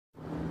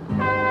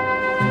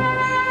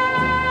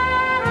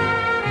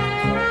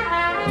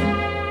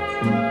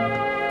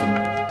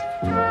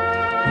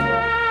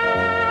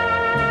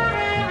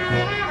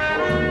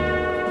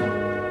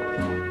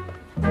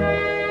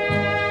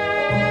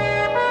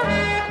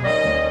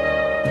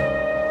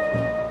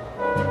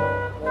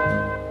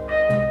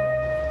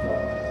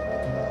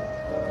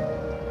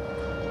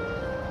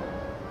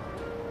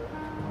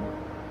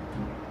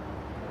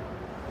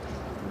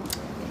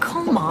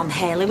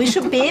Hayley, we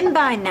should be in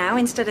by now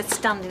instead of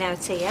standing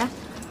out here.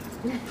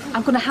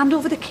 I'm going to hand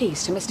over the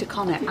keys to Mr.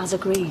 Connor, as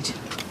agreed.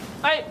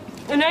 Hey,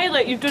 and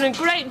Hayley, you've done a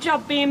great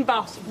job being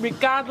boss,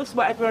 regardless of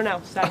what everyone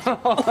else says.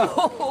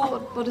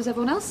 What does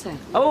everyone else say?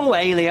 Oh,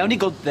 Hayley, only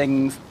good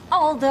things.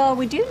 Although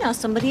we do know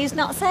somebody who's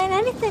not saying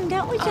anything,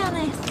 don't we,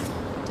 Janice?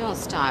 Don't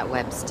start,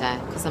 Webster,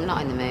 because I'm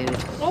not in the mood.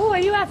 Oh, are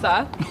you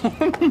ever?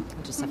 We'll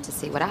just have to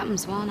see what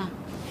happens, won't I?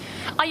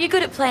 Are you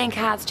good at playing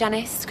cards,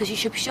 Janice? Because you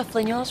should be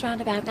shuffling yours round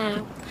about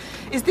now.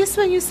 Is this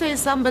when you say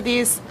somebody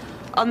is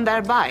on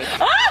their bike?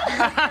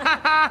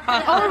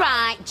 All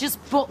right, just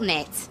button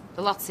it.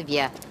 The lots of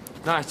you.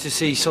 Nice to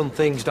see some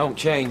things don't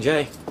change,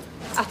 eh?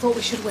 I thought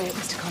we should wait,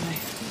 Mr. Connor.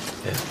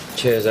 Yeah.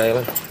 Cheers,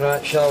 Hayley.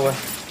 Right, shall we?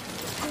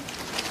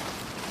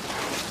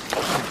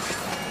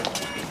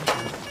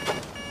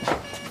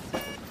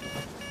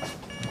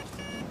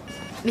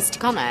 Mr.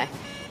 Connor?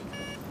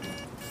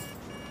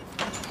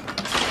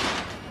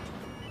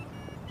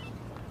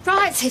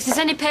 Right, if there's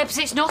any papers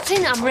it's not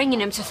in, I'm ringing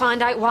them to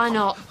find out why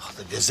not. Oh,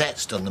 the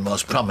Gazette's done the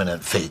most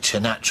prominent feature,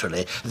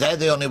 naturally. They're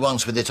the only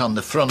ones with it on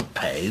the front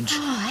page.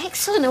 Oh,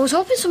 excellent. I was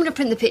hoping someone would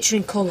print the picture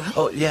in colour.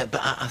 Oh, yeah, but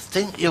I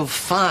think you'll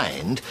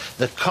find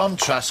the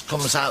contrast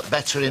comes out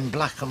better in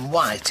black and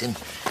white in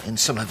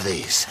some of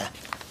these.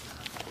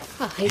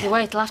 Well, either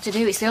way, it'll have to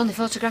do. It's the only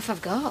photograph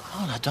I've got.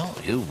 Oh, now,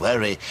 don't you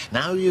worry.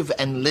 Now you've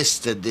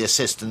enlisted the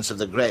assistance of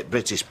the great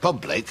British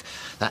public,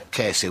 that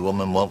Casey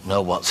woman won't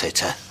know what's hit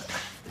her.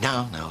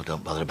 No,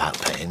 don't bother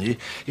about paying.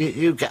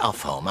 You get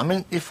off home. I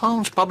mean, your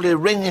phone's probably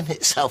ringing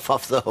itself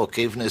off the hook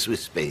even as we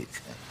speak.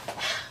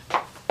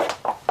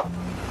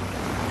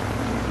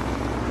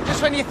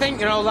 Just when you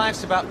think your whole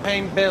life's about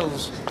paying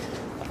bills.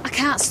 I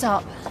can't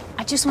stop.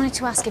 I just wanted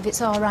to ask if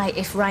it's all right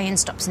if Ryan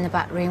stops in the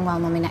back room while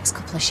Mummy next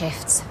couple of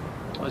shifts.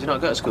 Why does he not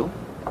go to school?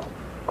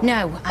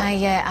 No,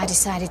 I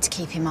decided to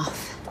keep him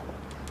off.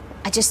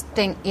 I just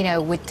think, you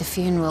know, with the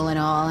funeral and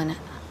all, and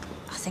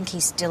I think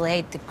he's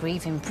delayed the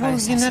grieving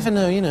process. Well, you never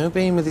know, you know.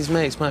 Being with his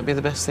mates might be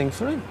the best thing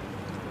for him.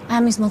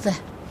 I'm his mother.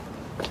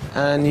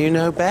 And you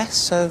know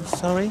best, so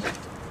sorry.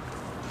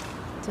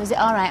 So is it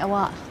all right or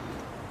what?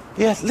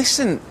 Yeah,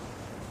 listen,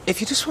 if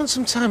you just want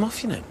some time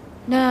off, you know.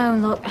 No,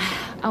 look,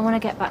 I want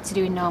to get back to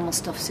doing normal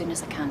stuff as soon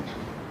as I can.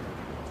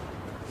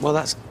 Well,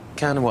 that's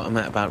kind of what I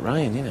meant about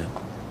Ryan, you know.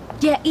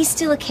 Yeah, he's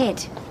still a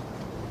kid.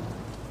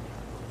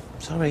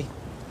 Sorry.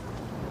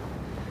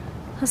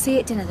 I'll see you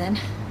at dinner then.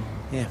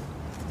 Yeah.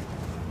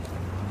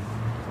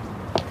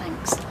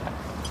 Thanks.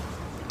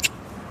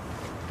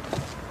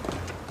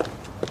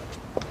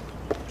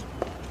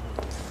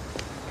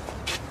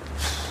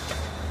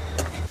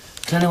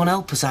 Can anyone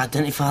help us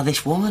identify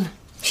this woman?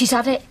 She's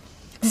had it.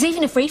 There's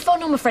even a free phone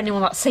number for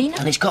anyone that's seen her.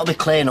 And it's got to be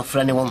clear enough for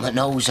anyone that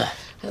knows her.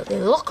 They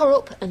lock her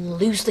up and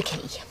lose the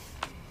key.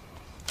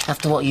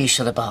 After what you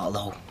said about her,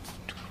 though,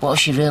 what if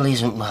she really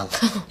isn't well?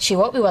 She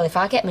won't be well if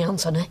I get my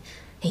hands on her.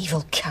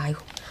 Evil cow.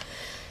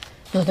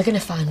 No, they're going to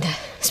find her.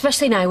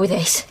 Especially now with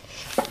this.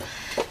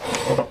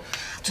 I'll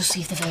just see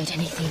if they've heard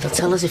anything. They'll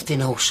tell us if they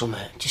know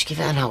something. Just give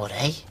it an hour,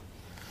 eh?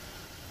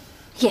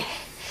 Yeah.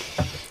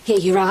 Yeah,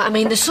 you're right. I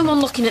mean, there's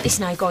someone looking at this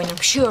now going, I'm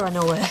sure I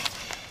know her.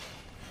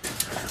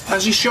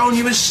 Has he shown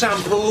you his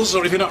samples,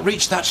 or have you not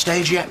reached that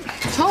stage yet?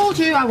 Told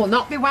you I will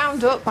not be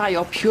wound up by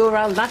your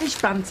puerile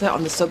laddish banter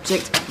on the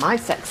subject of my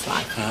sex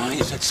life. Ah,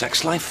 you said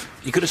sex life.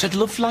 You could have said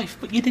love life,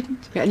 but you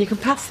didn't. Yeah, and you can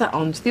pass that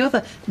on to the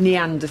other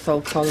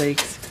Neanderthal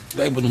colleagues.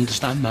 They would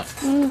understand that.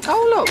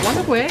 Oh, look, one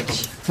of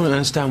which... I don't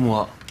understand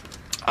what?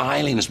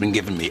 Eileen has been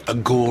giving me a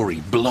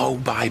gory,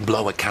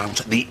 blow-by-blow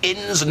account, the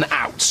ins and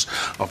outs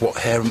of what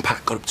her and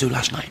Pat got up to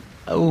last night.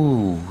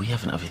 Oh, we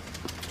haven't, have you?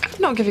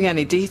 Not giving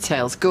any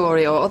details,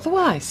 gory or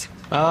otherwise.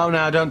 Oh,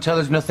 no, don't tell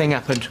us nothing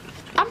happened.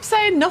 I'm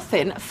saying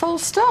nothing, full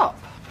stop.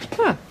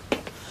 Huh.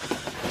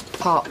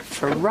 Apart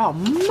from...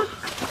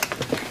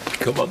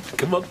 Come on.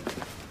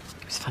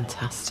 It was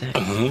fantastic.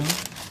 He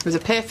was a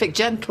perfect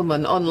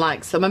gentleman,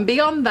 unlike some, and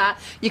beyond that,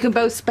 you can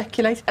both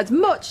speculate as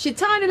much as your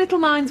tiny little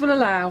minds will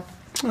allow.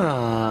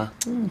 Ah,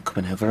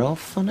 coming over all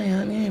funny,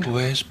 aren't you?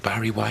 Where's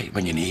Barry White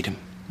when you need him?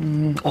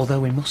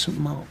 Although we mustn't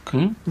mock.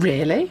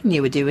 Really? And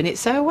you were doing it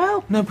so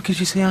well. No, because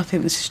you see, I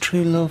think this is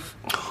true love.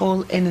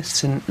 All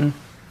innocent and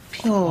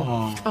pure.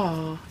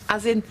 Oh,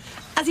 as in,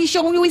 has he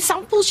shown you his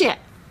samples yet?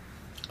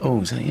 Oh,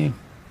 is that you?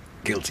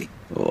 Guilty.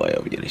 Oh, I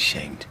hope you're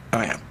ashamed.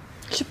 I am.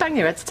 You should bang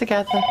your heads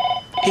together.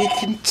 You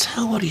can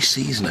tell what he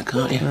sees in her,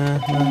 can't you?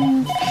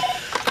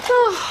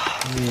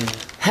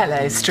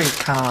 Hello,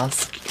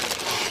 streetcars.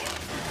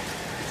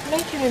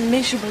 Making him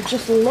miserable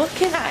just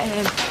looking at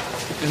him.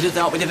 Who'd have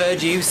thought we'd have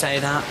heard you say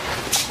that?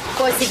 Of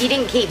course, if you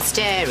didn't keep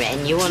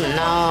stirring, you wouldn't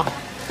know.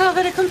 How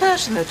very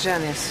compassionate,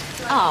 Janice.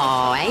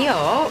 Oh, hey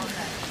up.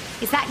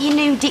 Is that your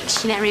new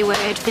dictionary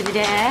word for the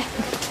day?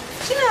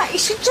 Do you know, you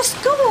should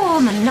just go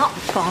home and not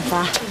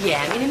bother.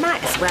 Yeah, I mean, he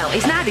might as well.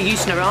 He's neither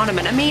use nor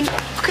ornament. I mean,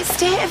 look at the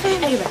state of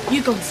him. Anyway,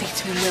 you go and see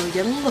to him, will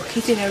you? Look,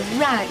 he's in a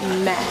right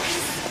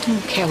mess.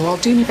 OK, well, I'll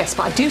do my best,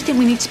 but I do think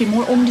we need to be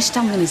more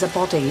understanding as a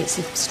body. It's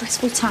a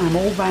stressful time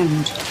all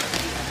round.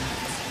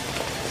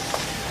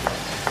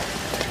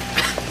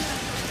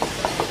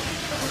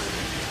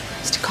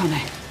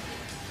 Connie.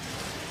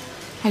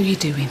 How you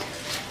doing?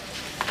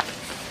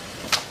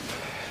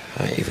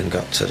 I ain't even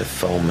got to the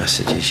phone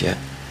messages yet.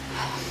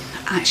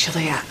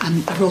 Actually,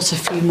 I wrote a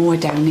few more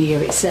down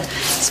here.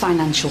 It's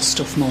financial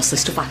stuff mostly,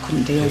 stuff I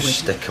couldn't deal with. Just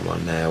stick 'em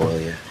on there,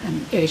 will you?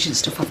 Urgent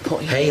stuff I've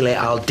put in. Hayley,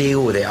 I'll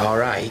deal with it, all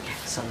right?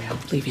 Sorry, I'll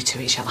leave you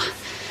to it, shall I?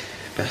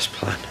 Best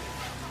plan.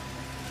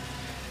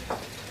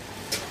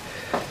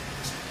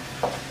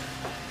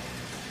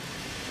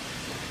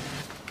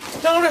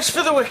 No rest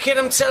for the wicked,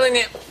 I'm telling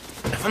you.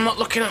 If I'm not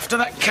looking after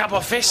that cab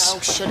office. Oh,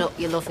 shut up,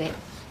 you love it.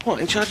 What,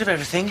 in charge of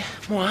everything?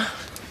 Moi?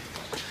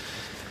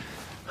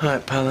 All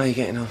right, pal, how you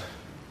getting on?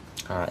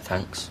 All right,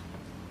 thanks.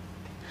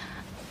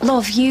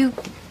 Love, you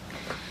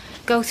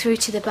go through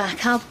to the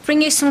back. I'll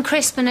bring you some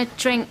crisp and a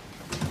drink.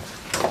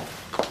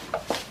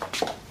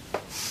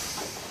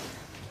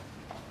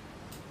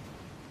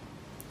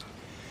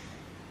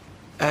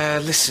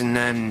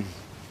 Listen,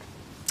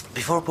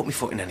 before I put my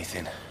foot in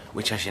anything,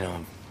 which, as you know,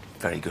 I'm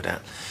very good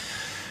at,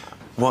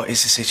 what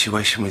is the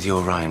situation with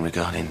your Ryan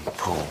regarding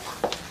Paul?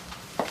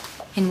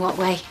 In what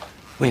way?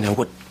 Well, you know,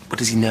 what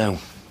does he know?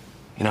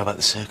 You know about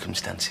the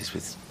circumstances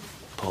with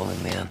Paul and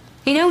Leanne?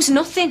 He knows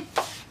nothing.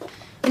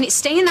 And it's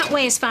staying that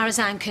way as far as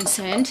I'm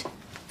concerned.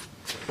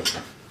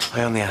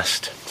 I only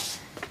asked.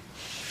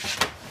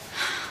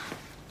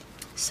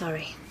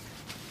 Sorry.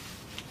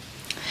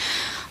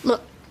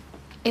 Look,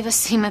 if I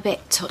seem a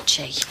bit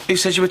touchy... Who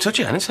said you were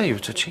touchy? I didn't say you were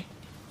touchy.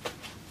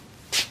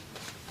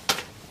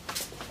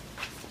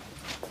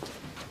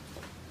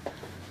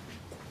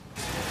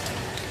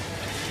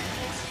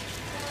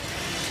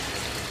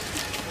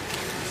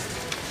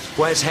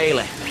 Where's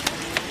Hayley?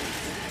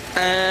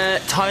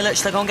 Toilet,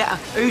 shall I go and get her?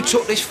 Who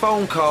took this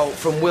phone call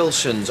from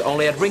Wilson's?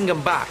 Only I'd ring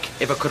them back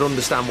if I could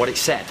understand what it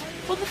said.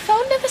 Well, the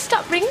phone never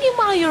stopped ringing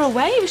while you're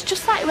away. It was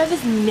just like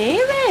whoever's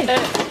near it.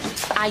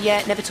 I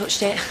never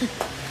touched it.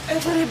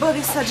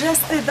 Everybody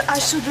suggested I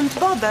shouldn't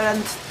bother,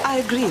 and I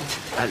agreed.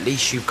 At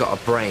least you've got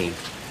a brain.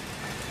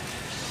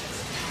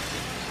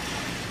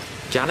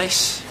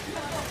 Janice?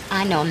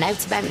 I know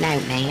nought about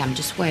me. I'm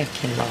just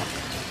working,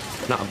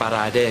 look. Not a bad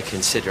idea,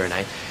 considering,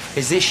 eh?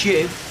 Is this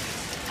you?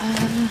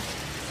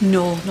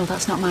 No,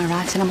 that's not my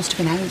writing. I must have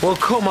been out. Well,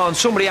 come on,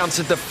 somebody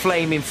answered the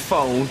flaming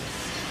phone.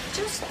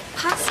 Just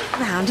pass it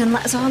round and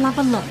let us all have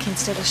a look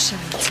instead of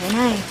shouting,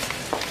 eh?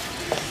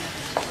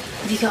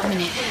 Have you got a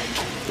minute?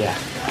 Yeah.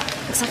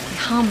 Exactly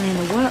harmony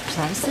in the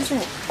workplace, is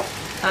it?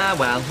 Ah,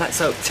 well, let's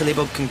hope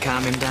Tillybug can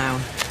calm him down.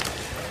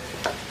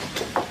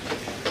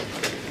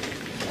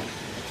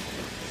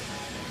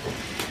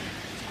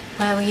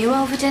 Where were you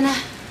over dinner?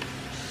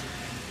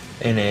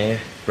 In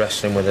here,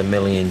 wrestling with a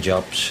million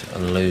jobs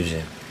and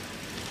losing.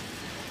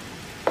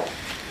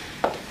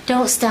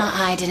 Don't start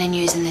hiding and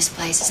using this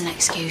place as an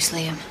excuse,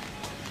 Liam.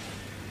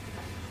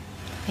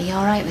 Are you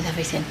all right with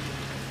everything?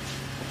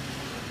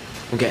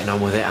 I'm getting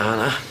on with it,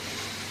 aren't I?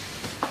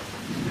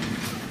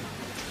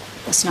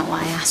 That's not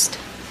what I asked.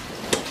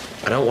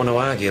 I don't want to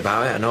argue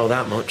about it, I know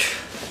that much.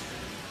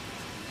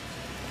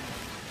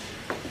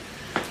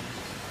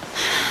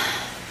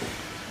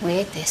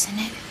 Weird, this, isn't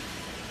it?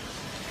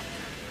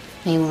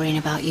 Me worrying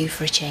about you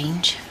for a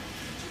change.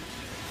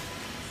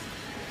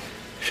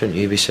 Shouldn't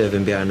you be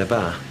serving behind the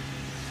bar?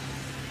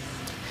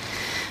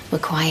 We're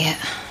quiet.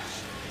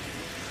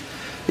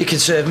 You can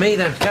serve me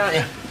then, can't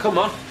you? Come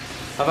on.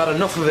 I've had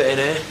enough of it in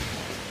here.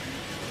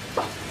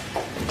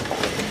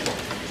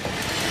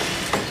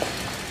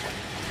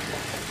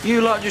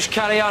 You lot just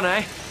carry on,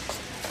 eh?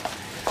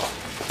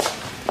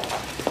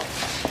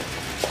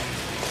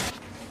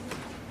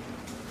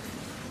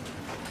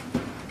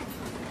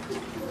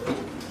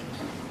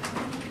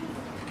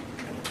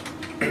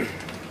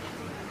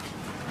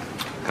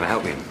 Can I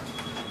help you?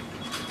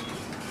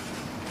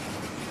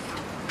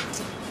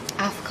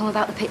 I've come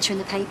about the picture in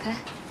the paper.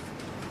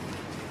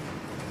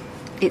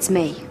 It's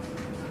me.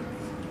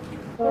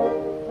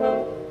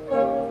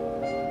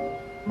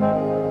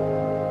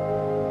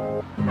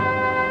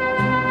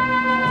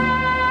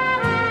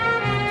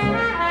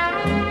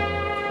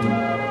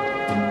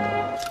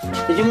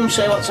 Did your mum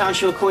say what time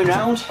she was coming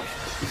round?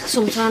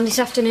 Sometime this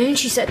afternoon,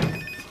 she said.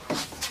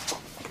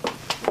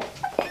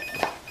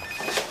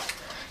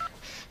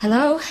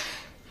 Hello?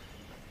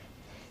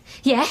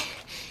 Yeah?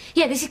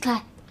 Yeah, this is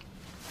Claire.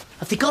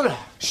 Have they got her?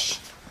 Shh.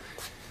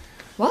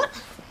 What?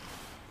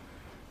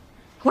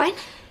 When?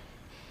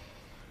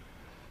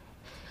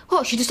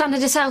 What, she just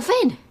handed herself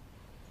in?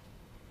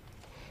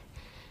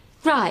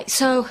 Right,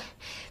 so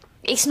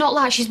it's not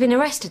like she's been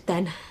arrested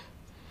then?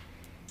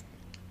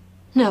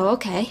 No,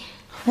 OK.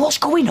 What's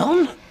going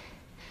on?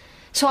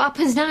 So what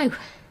happens now?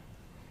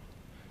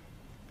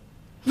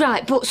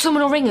 Right, but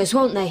someone will ring us,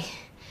 won't they?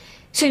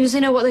 Soon as they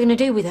know what they're going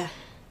to do with her.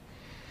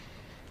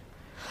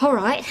 All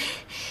right.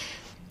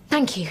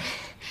 Thank you.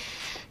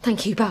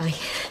 Thank you, bye.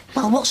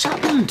 Well, what's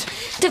happened?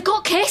 They've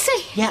got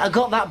Casey. Yeah, I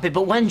got that bit,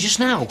 but when? Just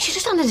now? She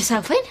just handed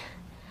herself in.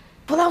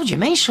 Well, how do you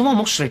mean? Someone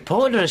must have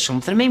reported her or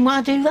something. I mean,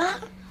 why do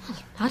that?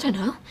 I don't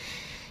know.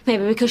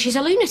 Maybe because she's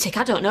a lunatic,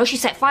 I don't know. She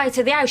set fire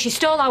to the house, she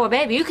stole our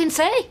baby, who can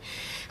say?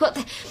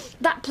 But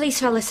that police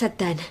fella said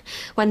then,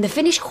 when they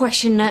finish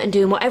questioning her and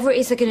doing whatever it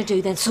is they're going to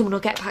do, then someone will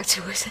get back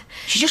to us.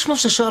 She just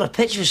must have saw a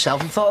picture of herself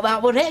and thought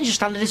that was it and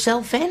just handed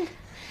herself in.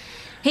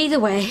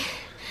 Either way,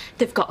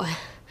 they've got her.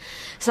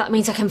 So that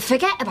means I can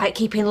forget about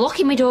keeping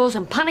locking my doors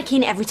and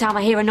panicking every time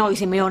I hear a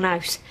noise in my own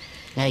house.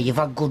 Yeah, you've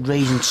had good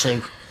reason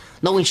to.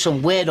 Knowing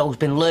some weirdo's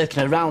been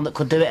lurking around that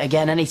could do it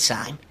again any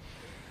time.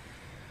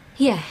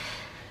 Yeah,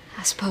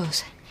 I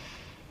suppose.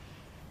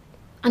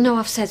 I know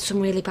I've said some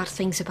really bad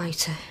things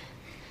about her.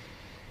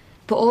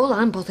 But all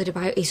I'm bothered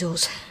about is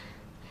us.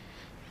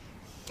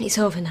 It's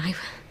over now.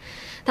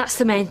 That's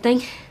the main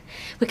thing.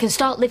 We can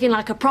start living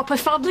like a proper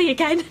family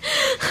again.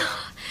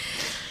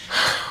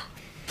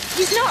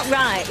 He's not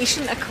right. He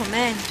shouldn't have come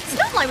in. It's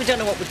not like we don't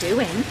know what we're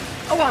doing.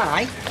 Oh,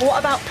 aye. What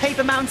about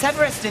Paper Mount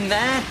Everest in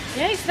there?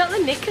 Yeah, it's not the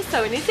knicker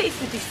sewing, is it? It's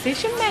the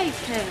decision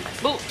maker.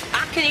 Well,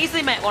 I can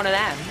easily make one of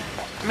them.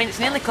 I mean, it's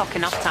nearly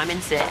clocking off time,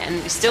 isn't it? And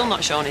he's still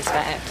not showing his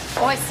face.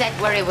 I said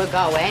where he were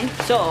going.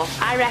 So,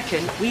 I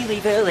reckon we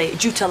leave early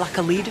due to lack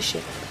of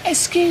leadership.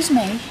 Excuse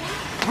me?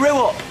 Brew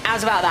up.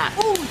 How's about that?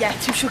 Oh, yeah,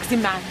 2 sugars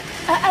in man.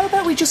 How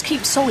about we just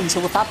keep sewing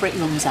till the fabric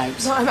runs out?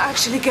 No, I'm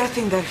actually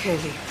getting there,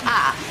 Hayley.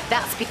 Ah,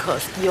 that's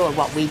because you're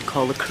what we'd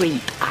call a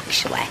creep,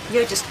 actually.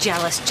 You're just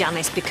jealous,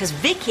 Janice, because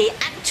Vicky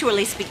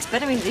actually speaks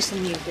better English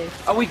than you do.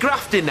 Are we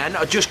grafting then,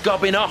 or just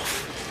gobbing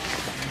off?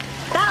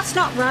 That's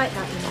not right,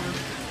 that, you know.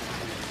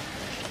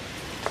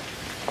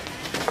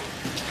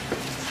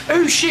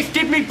 Who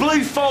shifted me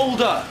blue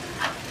folder?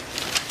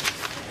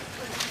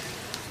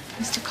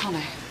 Mr.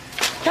 Connor.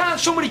 Can't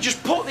somebody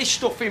just put this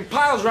stuff in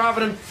piles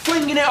rather than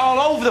flinging it all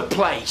over the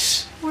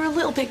place? We're a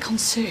little bit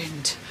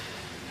concerned.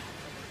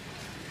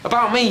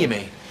 About me, you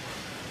mean?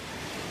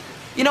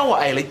 You know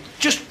what, Hayley?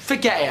 Just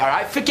forget it, all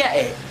right? Forget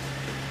it.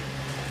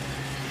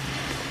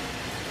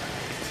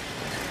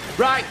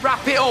 Right,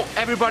 wrap it up.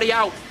 Everybody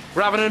out.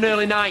 We're having an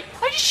early night.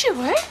 Are you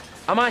sure?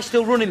 Am I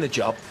still running the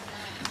job?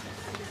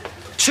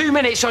 2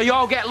 minutes or you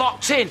all get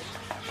locked in.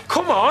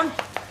 Come on.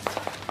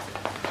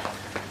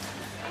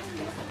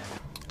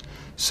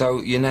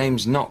 So your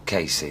name's not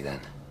Casey,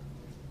 then?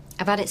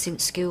 I've had it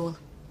since school.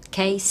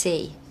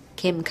 KC,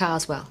 Kim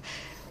Carswell.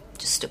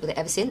 Just stuck with it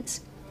ever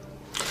since.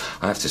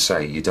 I have to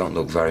say, you don't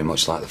look very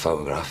much like the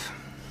photograph.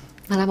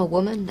 Well, I'm a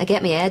woman. I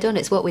get my hair done.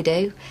 It's what we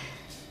do.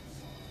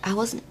 I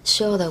wasn't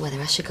sure, though,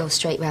 whether I should go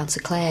straight round to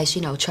Claire's,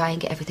 you know, try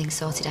and get everything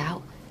sorted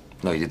out.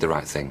 No, you did the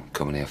right thing,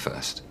 coming here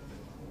first.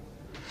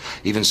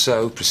 Even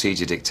so,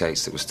 procedure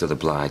dictates that we're still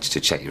obliged to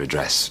check your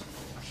address,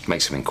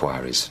 make some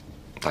inquiries,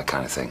 that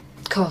kind of thing.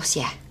 Of course,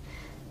 yeah.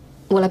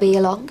 Will I be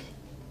here long?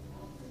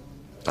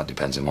 That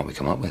depends on what we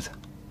come up with.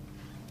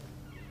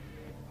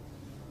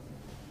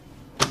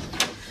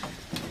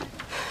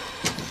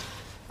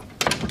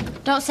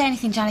 Don't say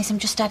anything, Janice, I'm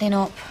just adding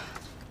up.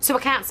 So I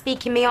can't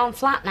speak in my own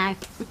flat now.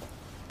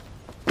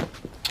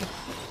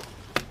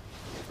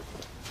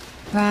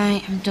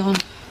 Right, I'm done.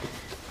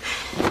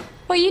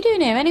 What are you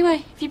doing here, anyway?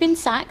 Have you been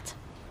sacked?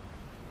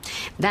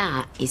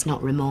 That is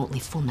not remotely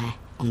funny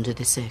under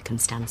the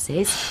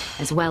circumstances.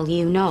 As well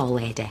you know,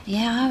 lady.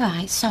 Yeah, all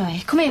right,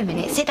 sorry. Come here a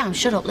minute, sit down,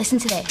 shut up, listen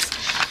to this.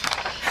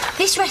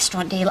 This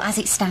restaurant deal, as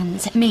it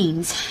stands,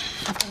 means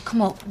I've got to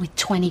come up with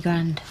 20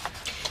 grand.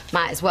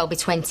 Might as well be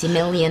 20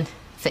 million,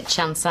 for the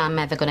chance I'm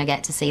ever going to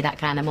get to see that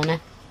kind of money.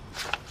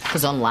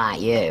 Because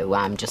unlike you,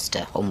 I'm just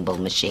a humble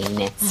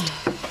machinist,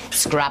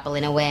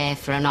 scrabbling away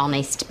for an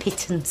honest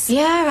pittance.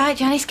 Yeah, all right,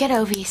 Janice, get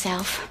over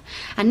yourself.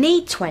 I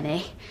need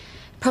 20.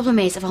 Problem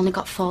is, I've only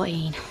got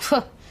 14.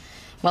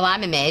 Well,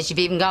 I'm amazed you've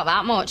even got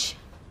that much.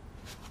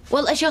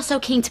 Well, as you're so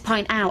keen to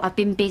point out, I've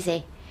been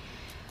busy.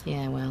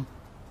 Yeah, well,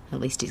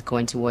 at least it's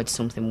going towards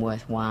something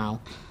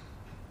worthwhile.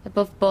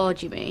 Above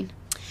board, you mean?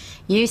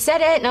 You said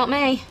it, not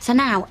me. So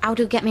now, how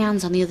do I get my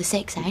hands on the other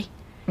 6, eh?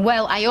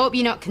 Well, I hope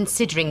you're not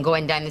considering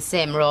going down the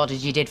same road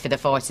as you did for the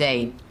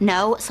 14.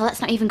 No, so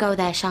let's not even go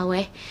there, shall we?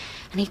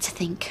 I need to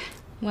think.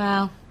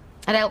 Well,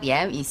 I'd help you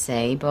out, you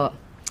see, but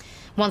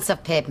once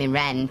I've paid my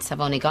rent, I've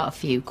only got a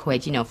few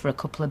quid, you know, for a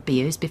couple of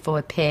beers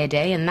before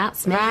payday, and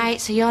that's me. Right,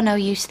 so you're no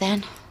use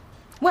then?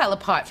 Well,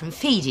 apart from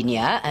feeding you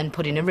and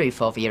putting a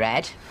roof over your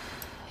head.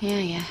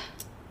 Yeah.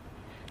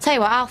 Tell you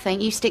what, I'll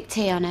think. You stick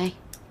tea on, eh?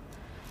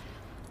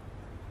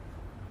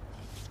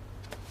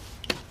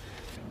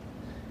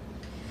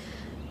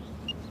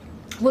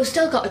 We've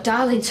still got a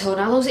dialing tone.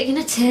 How long's it going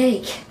to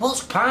take?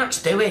 What's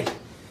Parks doing?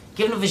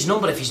 Giving up his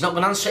number if he's not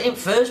going to answer it in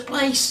first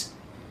place.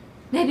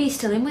 Maybe he's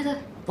still in with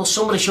her. Well,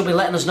 somebody should be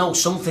letting us know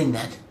something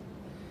then.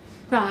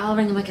 Right, I'll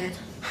ring him again.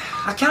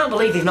 I can't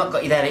believe they've not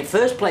got you there in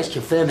first place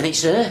confirming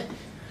it's her.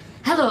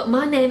 Hello,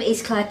 my name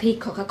is Claire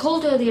Peacock. I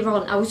called earlier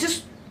on. I was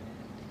just...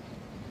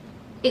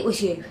 It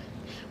was you.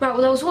 Right,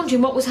 well, I was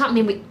wondering what was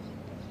happening with...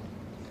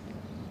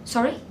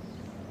 Sorry?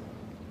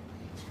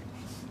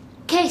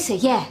 Casey,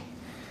 yeah.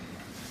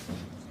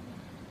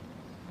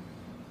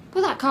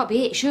 Well, that can't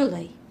be it,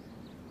 surely.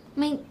 I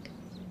mean,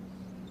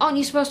 aren't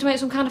you supposed to make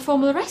some kind of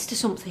formal arrest or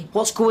something?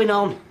 What's going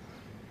on?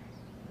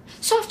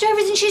 So after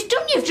everything she's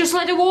done, you've just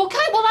let her walk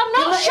out? Well, I'm not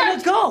You're letting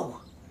her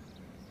go?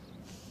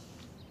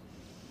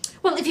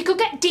 Well, if you could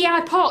get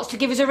D.I. Ports to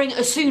give us a ring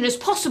as soon as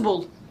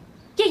possible.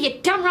 Yeah,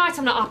 you're damn right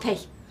I'm not happy.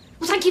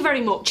 Well, thank you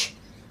very much.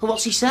 Well,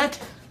 what's he said?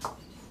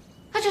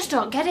 I just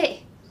don't get it.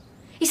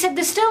 He said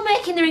they're still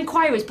making their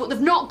inquiries, but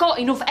they've not got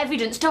enough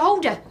evidence to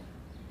hold her.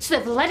 So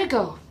they've let her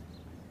go.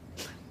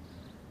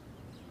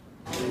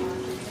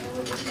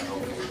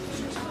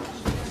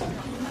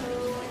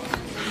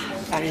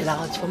 Very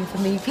large one for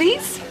me,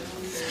 please.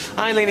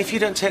 Eileen, if you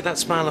don't take that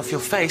smile off your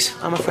face,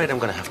 I'm afraid I'm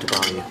going to have to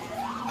bar you.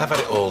 I've had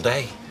it all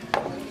day.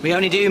 We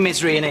only do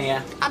misery in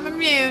here. I'm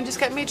immune. Just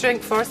get me a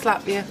drink before I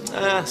slap you.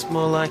 That's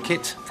more like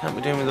it. Can't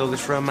be doing with all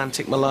this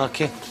romantic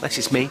malarkey. Unless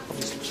it's me.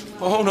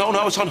 Oh,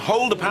 no, it's on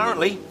hold,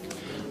 apparently.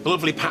 The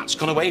lovely Pat's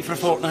gone away for a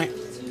fortnight.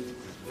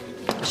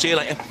 See you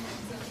later.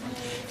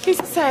 He's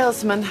a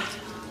salesman.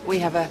 We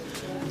have a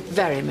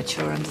very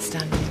mature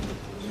understanding.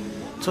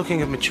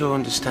 Talking of mature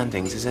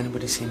understandings, has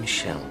anybody seen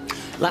Michelle?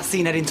 Last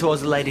seen heading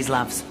towards the ladies'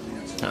 labs.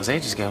 That was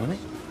ages ago, wasn't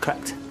it?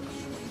 Correct.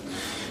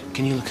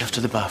 Can you look after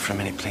the bar for a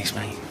minute, please,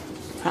 mate?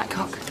 Right,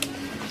 cock.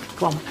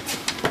 Go on.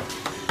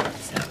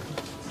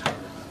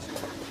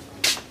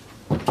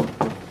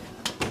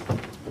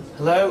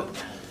 Hello?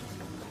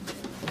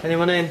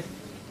 Anyone in?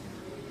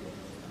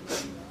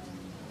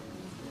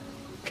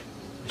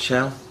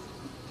 Michelle?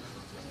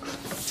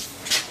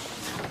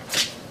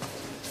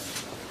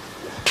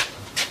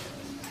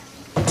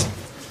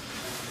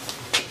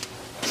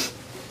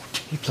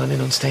 You planning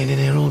on staying in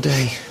here all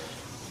day?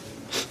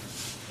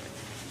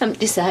 I haven't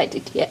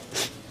decided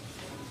yet.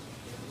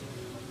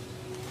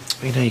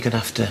 You know you're going to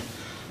have to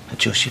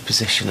adjust your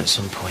position at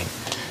some point.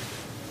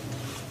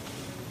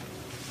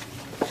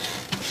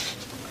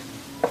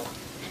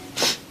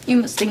 You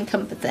must think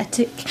I'm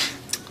pathetic.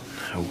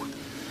 No.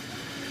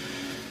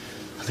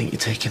 I think you're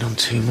taking on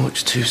too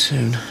much too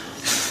soon.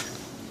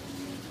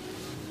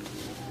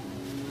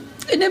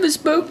 I never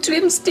spoke to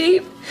him,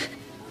 Steve.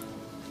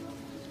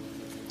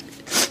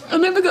 I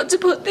never got to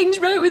put things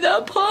right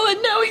without Paul,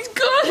 and now he's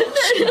gone.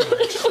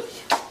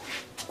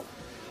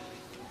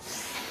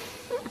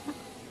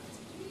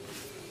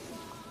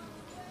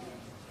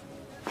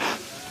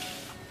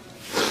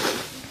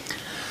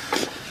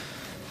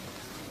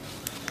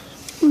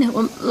 Now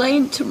I'm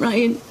lying to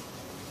Ryan.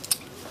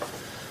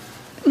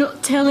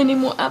 Not telling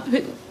him what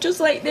happened, just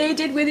like they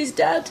did with his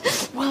dad.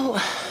 Well,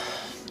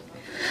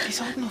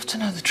 he's old enough to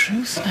know the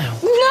truth now.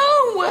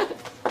 No!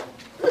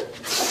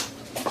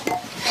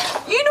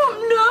 You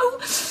don't know.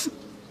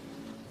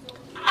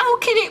 How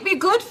can it be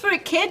good for a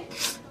kid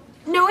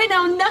knowing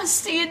how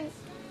nasty and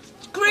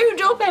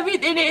screwed up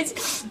everything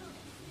is?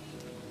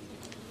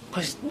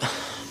 Well,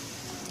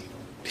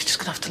 he's just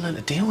going to have to learn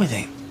to deal with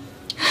it.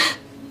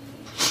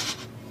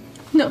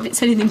 Not if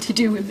it's anything to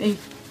do with me.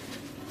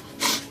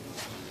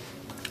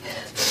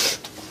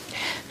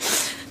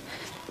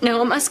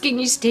 Now I'm asking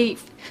you,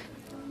 Steve.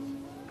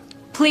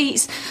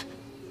 Please,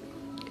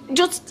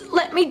 just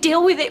let me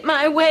deal with it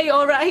my way,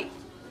 all right?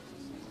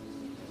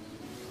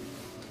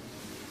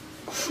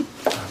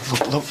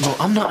 Look,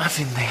 I'm not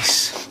having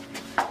this.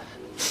 I'm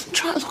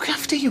trying to look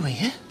after you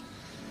here.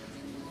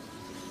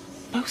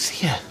 Both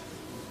of you.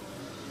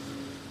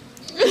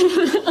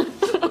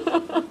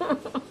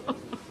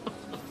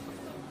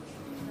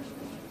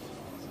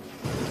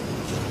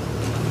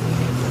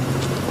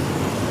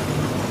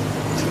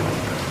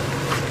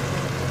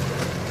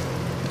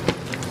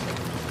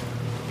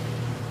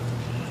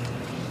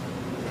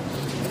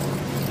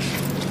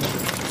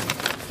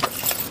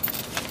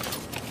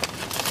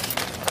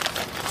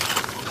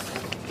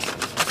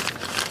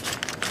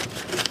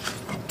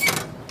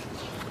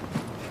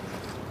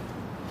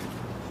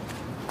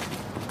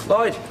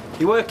 Lloyd,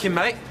 you working,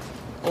 mate?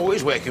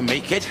 Always working, me,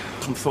 kid,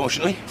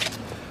 unfortunately.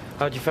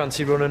 How'd you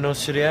fancy running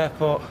us to the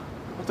airport?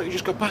 I thought you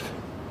just got back.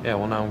 Yeah,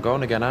 well, now I'm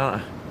going again,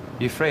 aren't I?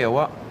 You free or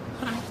what?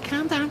 All right,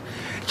 calm down.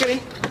 Get in.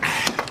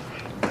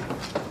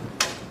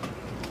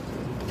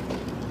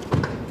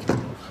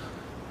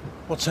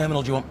 What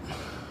terminal do you want?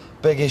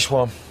 Biggish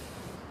one.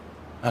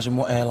 As in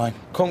what airline?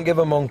 Couldn't give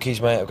a monkeys,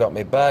 mate. I've got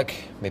my bag,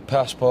 my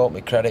passport,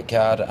 my credit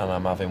card, and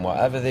I'm having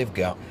whatever they've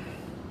got.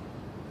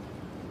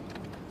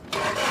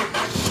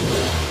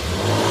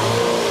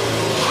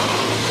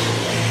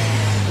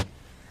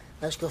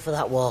 Let's go for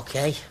that walk,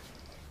 eh?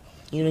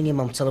 You ring your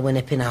mum, tell her we're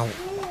nipping out.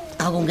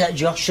 I'll go and get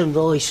Josh and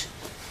Royce.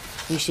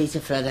 You see to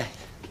Freddie.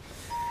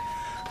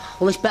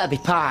 Well, this better be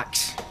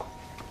Parks.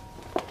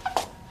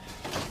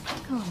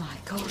 Oh, my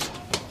God.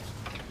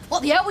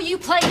 What the hell were you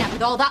playing at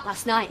with all that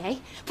last night, eh?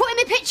 Putting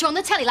me picture on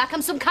the telly like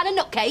I'm some kind of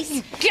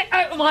nutcase? Get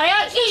out of my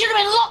house! You should have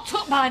been locked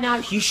up by now!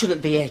 You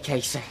shouldn't be here,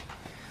 Casey.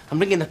 I'm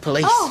ringing the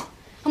police. Oh,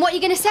 and what are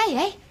you going to say,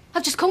 eh?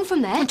 I've just come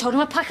from there and told him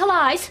a pack of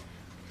lies.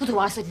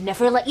 Otherwise, I'd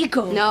never let you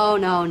go. No.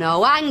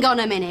 Hang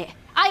on a minute.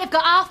 I have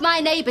got half my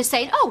neighbours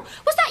saying, "Oh,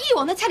 was that you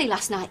on the telly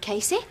last night,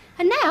 Casey?"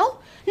 And now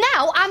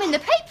I'm in the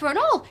paper and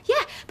all.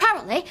 Yeah,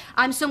 apparently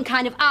I'm some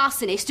kind of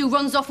arsonist who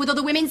runs off with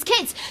other women's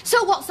kids.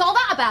 So what's all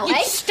that about, You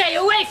eh? stay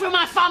away from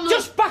my family!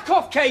 Just back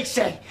off,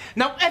 Casey!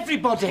 Now,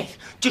 everybody,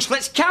 just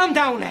let's calm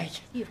down, eh?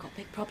 You've got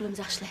big problems,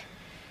 Ashley.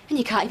 And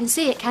you can't even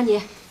see it, can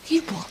you?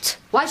 You what?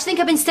 Why do you think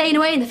I've been staying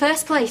away in the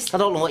first place? I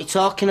don't know what you're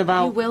talking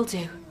about. You will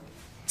do.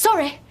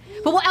 Sorry,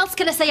 but what else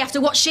can I say after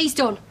what she's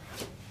done?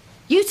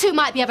 You two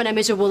might be having a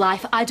miserable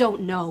life, I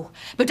don't know.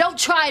 But don't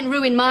try and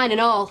ruin mine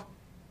and all.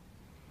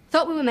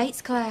 Thought we were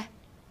mates, Claire.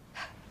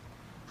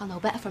 I'll know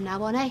better from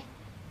now on, eh?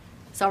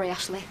 Sorry,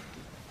 Ashley.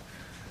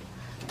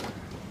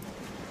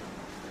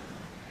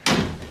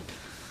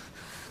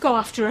 Go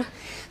after her.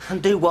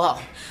 And do what?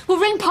 Well,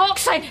 ring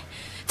Parkside.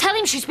 Tell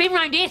him she's been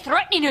round here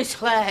threatening us.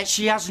 Claire,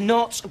 she has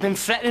not been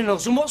threatening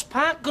us. And what's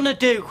Park gonna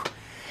do?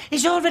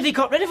 He's already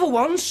got rid of her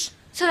once.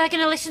 So they're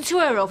gonna listen to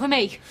her over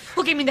me?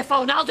 Well, give me the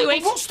phone, I'll do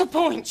it. What's the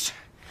point?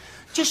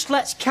 Just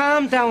let's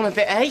calm down a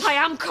bit, eh? I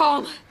am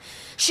calm.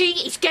 She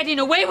is getting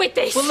away with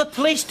this. Well, the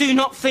police do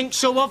not think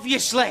so,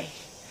 obviously.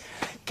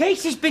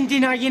 Casey's been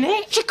denying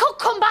it. She could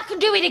come back and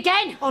do it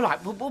again. All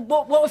right, but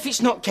what if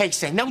it's not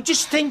Casey? Now,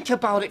 just think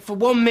about it for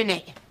 1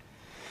 minute.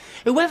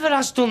 Whoever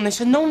has done this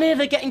are no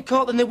nearer getting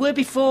caught than they were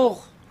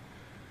before.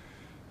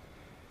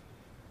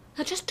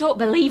 I just don't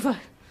believe her.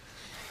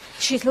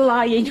 She's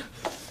lying.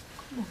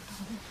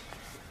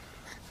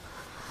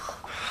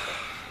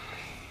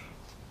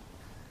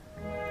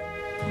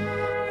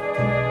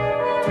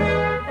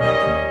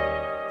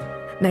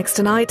 Next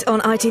tonight on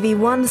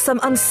ITV1, some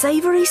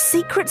unsavoury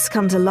secrets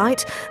come to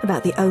light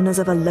about the owners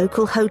of a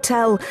local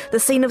hotel, the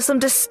scene of some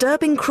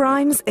disturbing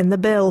crimes in the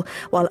bill,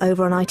 while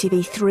over on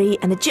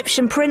ITV3, an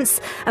Egyptian prince,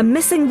 a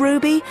missing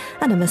ruby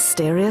and a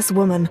mysterious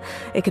woman.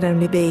 It can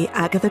only be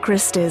Agatha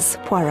Christie's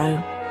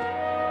Poirot.